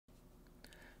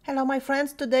Hello my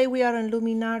friends, today we are in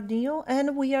Luminar Neo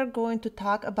and we are going to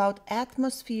talk about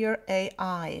atmosphere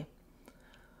AI.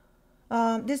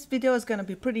 This video is going to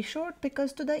be pretty short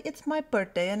because today it's my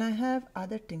birthday and I have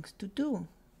other things to do.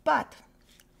 But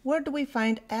where do we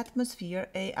find atmosphere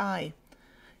AI?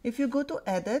 If you go to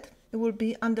edit, it will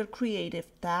be under creative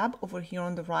tab over here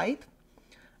on the right.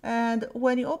 And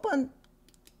when you open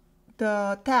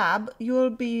the tab, you will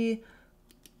be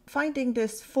finding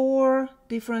this 4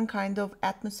 different kind of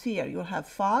atmosphere. You'll have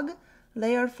fog,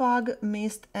 layer fog,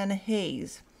 mist, and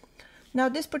haze. Now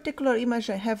this particular image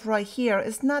I have right here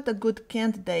is not a good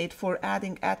candidate for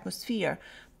adding atmosphere,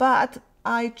 but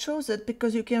I chose it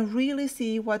because you can really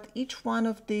see what each one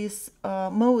of these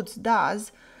modes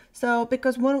does. So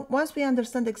because once we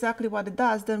understand exactly what it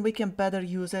does, then we can better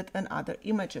use it in other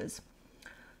images.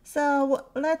 So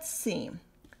let's see.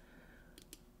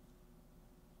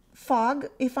 Fog,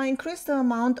 if I increase the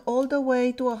amount all the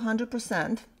way to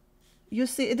 100%, you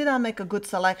see it did not make a good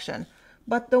selection.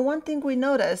 But the one thing we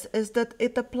notice is that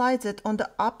it applies it on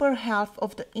the upper half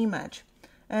of the image.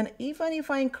 And even if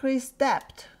I increase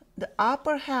depth, the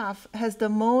upper half has the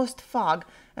most fog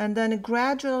and then it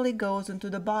gradually goes into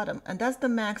the bottom. And that's the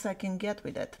max I can get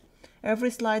with it.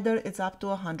 Every slider is up to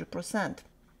 100%.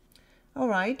 All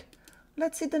right,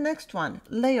 let's see the next one,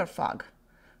 layer fog.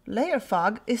 Layer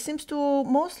fog, it seems to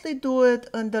mostly do it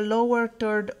in the lower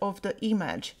third of the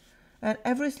image. And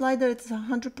every slider it's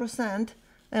 100%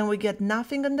 and we get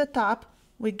nothing on the top.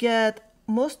 We get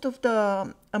most of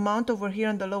the amount over here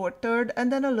in the lower third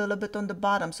and then a little bit on the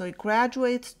bottom. So it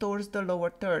graduates towards the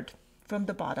lower third from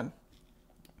the bottom.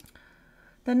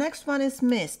 The next one is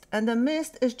mist. And the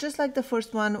mist is just like the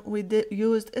first one we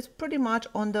used. It's pretty much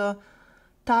on the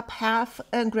top half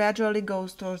and gradually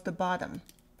goes towards the bottom.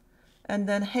 And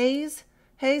then haze.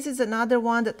 Haze is another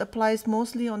one that applies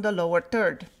mostly on the lower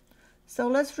third. So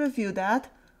let's review that.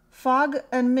 Fog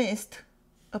and mist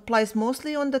applies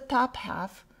mostly on the top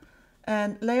half,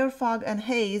 and layer fog and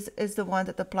haze is the one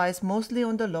that applies mostly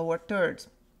on the lower thirds.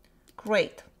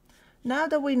 Great. Now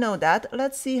that we know that,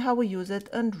 let's see how we use it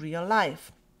in real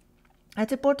life.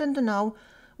 It's important to know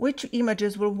which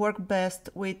images will work best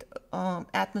with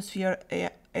atmosphere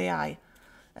AI.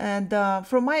 And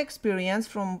from my experience,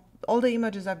 from all the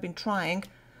images I've been trying,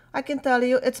 I can tell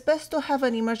you it's best to have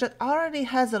an image that already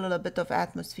has a little bit of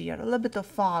atmosphere, a little bit of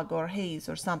fog or haze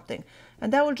or something,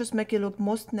 and that will just make it look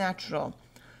most natural.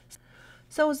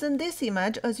 So in this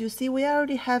image, as you see, we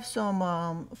already have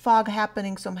some fog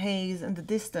happening, some haze in the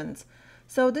distance.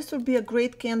 So this would be a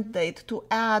great candidate to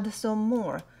add some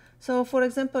more. So for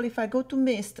example, if I go to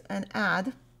mist and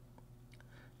add,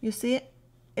 you see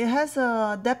it has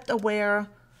a depth-aware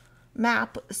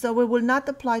map, so it will not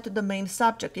apply to the main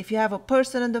subject. If you have a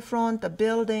person in the front, a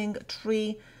building, a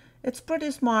tree, it's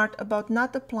pretty smart about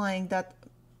not applying that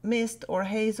mist or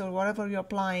haze or whatever you're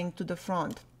applying to the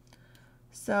front.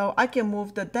 So I can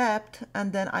move the depth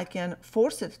and then I can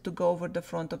force it to go over the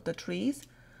front of the trees,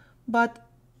 but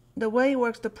the way it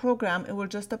works the program, it will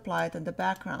just apply it in the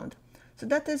background. So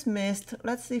that is mist.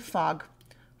 Let's see fog.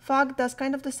 Fog does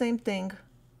kind of the same thing.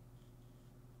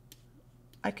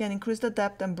 I can increase the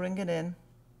depth and bring it in.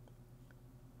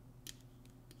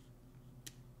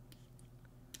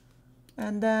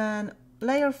 And then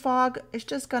layer fog is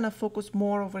just gonna focus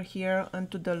more over here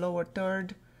into the lower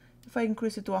third. If I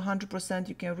increase it to 100%,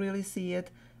 you can really see it.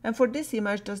 And for this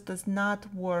image, this does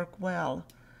not work well.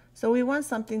 So we want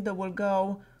something that will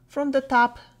go from the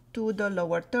top to the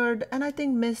lower third. And I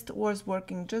think mist was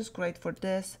working just great for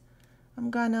this.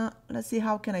 Let's see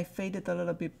how can I fade it a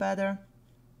little bit better.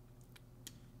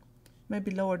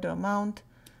 Maybe lower the amount,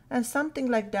 and something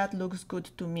like that looks good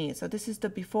to me. So this is the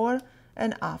before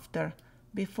and after.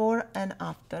 Before and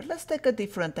after. Let's take a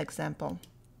different example.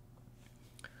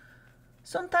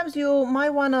 Sometimes you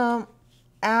might want to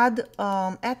add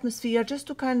atmosphere just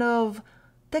to kind of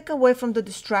take away from the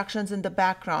distractions in the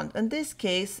background. In this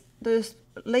case, this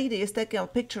lady is taking a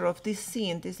picture of this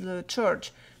scene, this little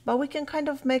church, but we can kind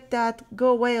of make that go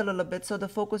away a little bit so the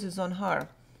focus is on her.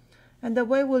 And the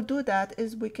way we'll do that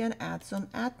is we can add some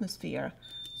atmosphere.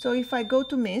 So if I go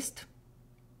to mist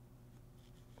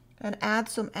and add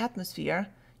some atmosphere,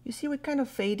 you see we're kind of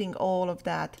fading all of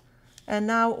that. And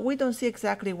now we don't see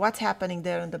exactly what's happening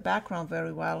there in the background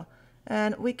very well.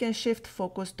 And we can shift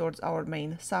focus towards our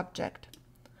main subject.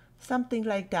 Something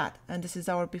like that. And this is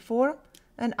our before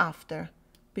and after.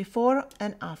 Before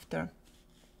and after.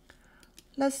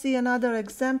 Let's see another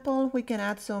example. We can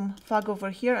add some fog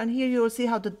over here, and here you will see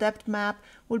how the depth map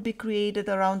will be created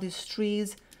around these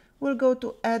trees. We'll go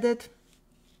to edit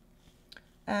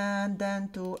and then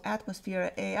to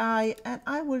atmosphere AI, and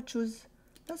I will choose,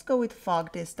 let's go with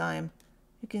fog this time.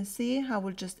 You can see how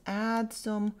we'll just add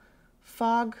some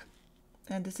fog,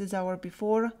 and this is our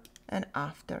before and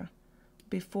after.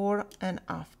 Before and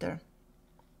after.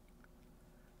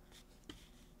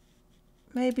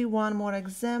 Maybe one more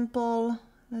example.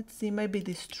 Let's see, maybe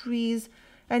these trees.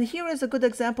 And here is a good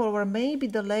example where maybe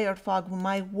the layered fog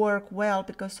might work well,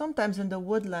 because sometimes in the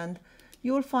woodland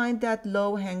you'll find that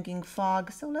low-hanging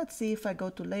fog. So let's see if I go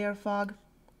to layer fog.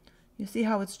 You see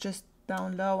how it's just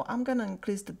down low. I'm gonna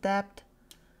increase the depth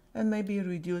and maybe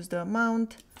reduce the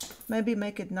amount, maybe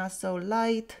make it not so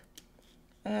light.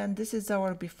 And this is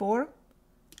our before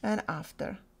and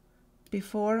after.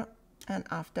 Before and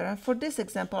after. And for this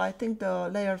example, I think the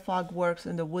layer fog works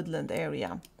in the woodland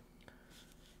area.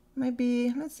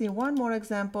 Maybe, let's see, one more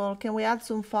example. Can we add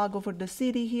some fog over the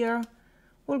city here?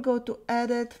 We'll go to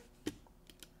Edit,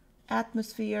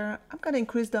 Atmosphere. I'm going to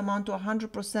increase the amount to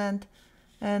 100%.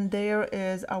 And there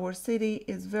is our city.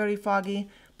 It's very foggy.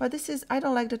 But this is, I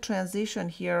don't like the transition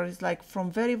here. It's like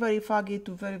from very, very foggy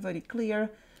to very, very clear.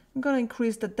 I'm going to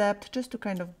increase the depth just to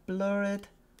kind of blur it.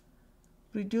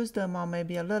 Reduce the amount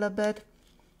maybe a little bit.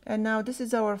 And now this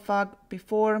is our fog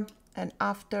before and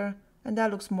after. And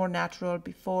that looks more natural,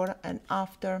 before and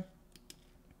after.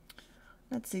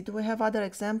 Let's see, do we have other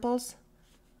examples?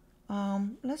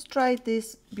 Let's try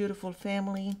this beautiful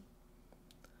family.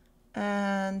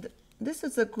 And this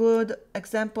is a good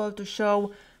example to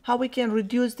show how we can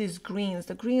reduce these greens.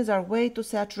 The greens are way too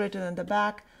saturated in the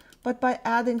back, but by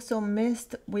adding some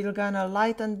mist, we're gonna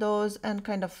lighten those and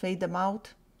kind of fade them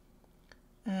out.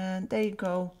 And there you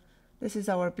go. This is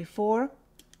our before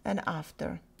and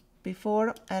after.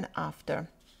 Before and after.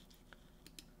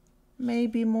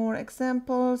 Maybe more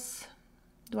examples.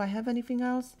 Do I have anything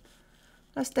else?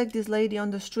 Let's take this lady on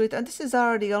the street, and this is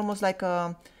already almost like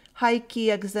a high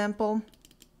key example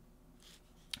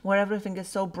where everything is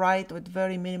so bright with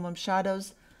very minimum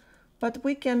shadows. But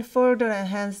we can further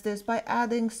enhance this by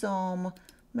adding some,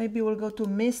 maybe we'll go to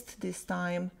mist this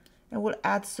time, and we'll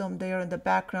add some there in the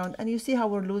background. And you see how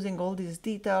we're losing all these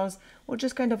details. We're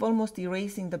just kind of almost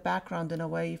erasing the background in a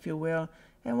way, if you will.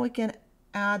 And we can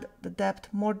add the depth,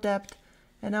 more depth.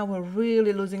 And now we're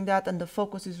really losing that, and the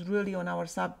focus is really on our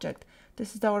subject.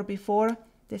 This is our before,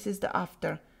 this is the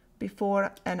after.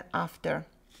 Before and after.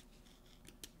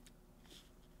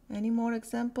 Any more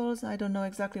examples? I don't know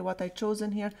exactly what I've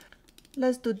chosen here.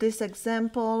 Let's do this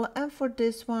example, and for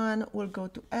this one we'll go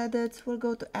to Edit, we'll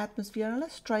go to Atmosphere, and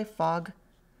let's try fog.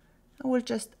 And we'll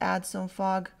just add some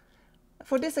fog.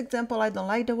 For this example I don't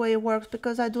like the way it works,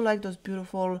 because I do like those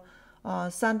beautiful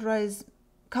sunrise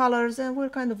colors, and we're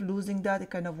kind of losing that. It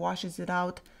kind of washes it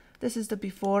out. This is the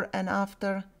before and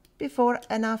after. Before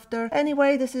and after.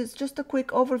 Anyway, this is just a quick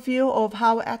overview of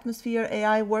how Atmosphere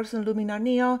AI works in Luminar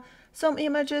Neo. Some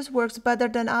images works better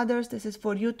than others. This is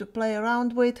for you to play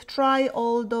around with. Try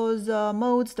all those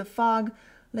modes, the fog,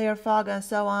 layer fog, and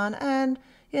so on. And,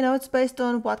 you know, it's based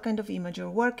on what kind of image you're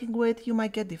working with. You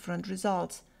might get different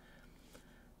results.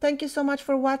 Thank you so much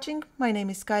for watching. My name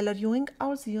is Skyler Ewing.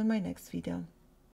 I'll see you in my next video.